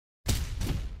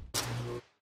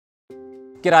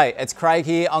G'day, it's Craig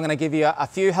here. I'm going to give you a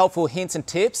few helpful hints and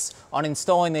tips on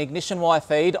installing the ignition wire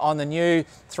feed on the new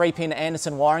 3-pin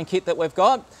Anderson wiring kit that we've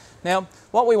got. Now,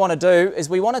 what we want to do is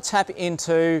we want to tap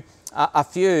into a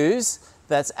fuse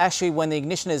that's actually when the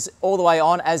ignition is all the way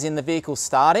on, as in the vehicle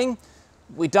starting.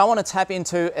 We don't want to tap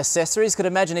into accessories. Could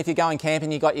imagine if you're going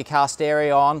camping, you've got your car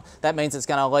stereo on, that means it's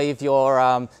going to leave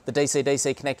your the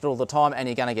DC-DC connected all the time and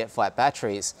you're going to get flat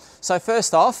batteries. So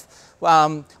first off,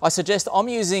 I suggest I'm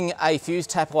using a fuse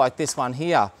tap like this one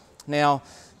here. Now,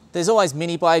 there's always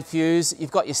mini blade fuse,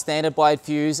 you've got your standard blade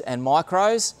fuse and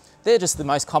micros. They're just the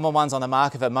most common ones on the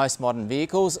market for most modern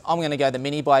vehicles. I'm going to go the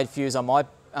mini blade fuse on my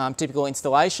typical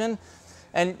installation.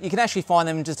 And you can actually find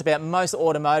them in just about most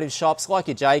automotive shops, like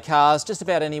your J-Cars, just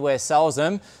about anywhere sells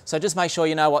them. So just make sure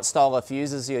you know what style of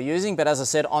fuses you're using. But as I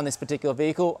said, on this particular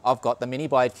vehicle, I've got the mini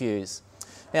blade fuse.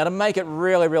 Now to make it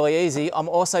really easy, I'm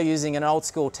also using an old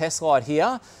school test light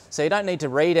here. So you don't need to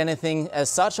read anything as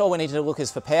such. All we need to look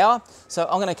is for power. So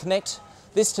I'm going to connect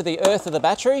this to the earth of the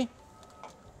battery.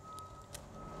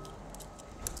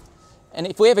 And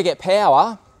if we ever get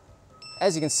power,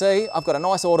 as you can see, I've got a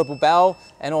nice audible bell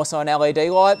and also an LED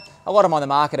light. A lot of them on the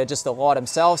market are just the light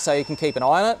themselves, so you can keep an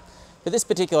eye on it. For this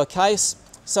particular case,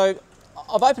 so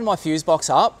I've opened my fuse box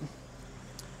up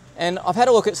and I've had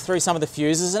a look through some of the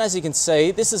fuses, and as you can see,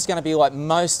 this is going to be like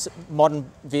most modern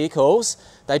vehicles.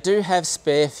 They do have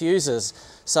spare fuses.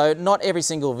 So not every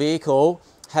single vehicle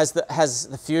has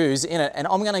the fuse in it, and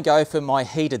I'm going to go for my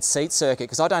heated seat circuit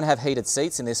because I don't have heated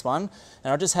seats in this one.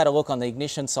 And I just had a look on the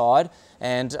ignition side,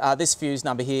 and this fuse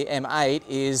number here, M8,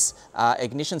 is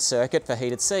ignition circuit for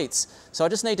heated seats. So I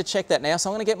just need to check that now. So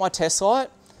I'm going to get my test light,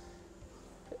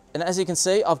 and as you can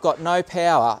see, I've got no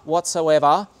power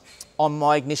whatsoever on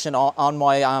my ignition, on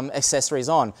my accessories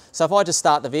on. So if I just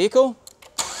start the vehicle,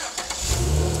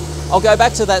 I'll go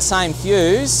back to that same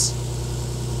fuse.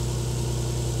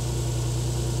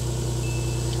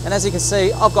 And as you can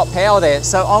see, I've got power there,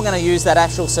 so I'm going to use that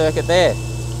actual circuit there.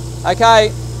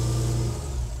 Okay,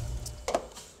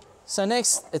 so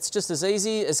next, it's just as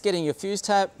easy as getting your fuse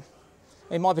tap.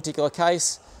 In my particular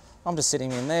case, I'm just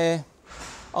sitting in there.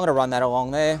 I'm going to run that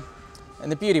along there.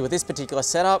 And the beauty with this particular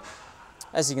setup,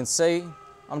 as you can see,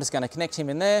 I'm just going to connect him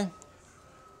in there,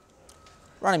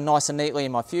 run him nice and neatly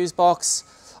in my fuse box.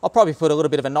 I'll probably put a little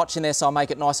bit of a notch in there so I'll make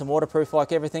it nice and waterproof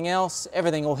like everything else.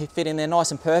 Everything will fit in there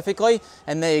nice and perfectly,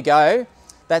 and there you go.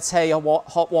 That's how you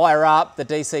hot wire up the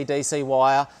DC-DC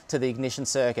wire to the ignition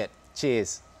circuit.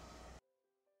 Cheers.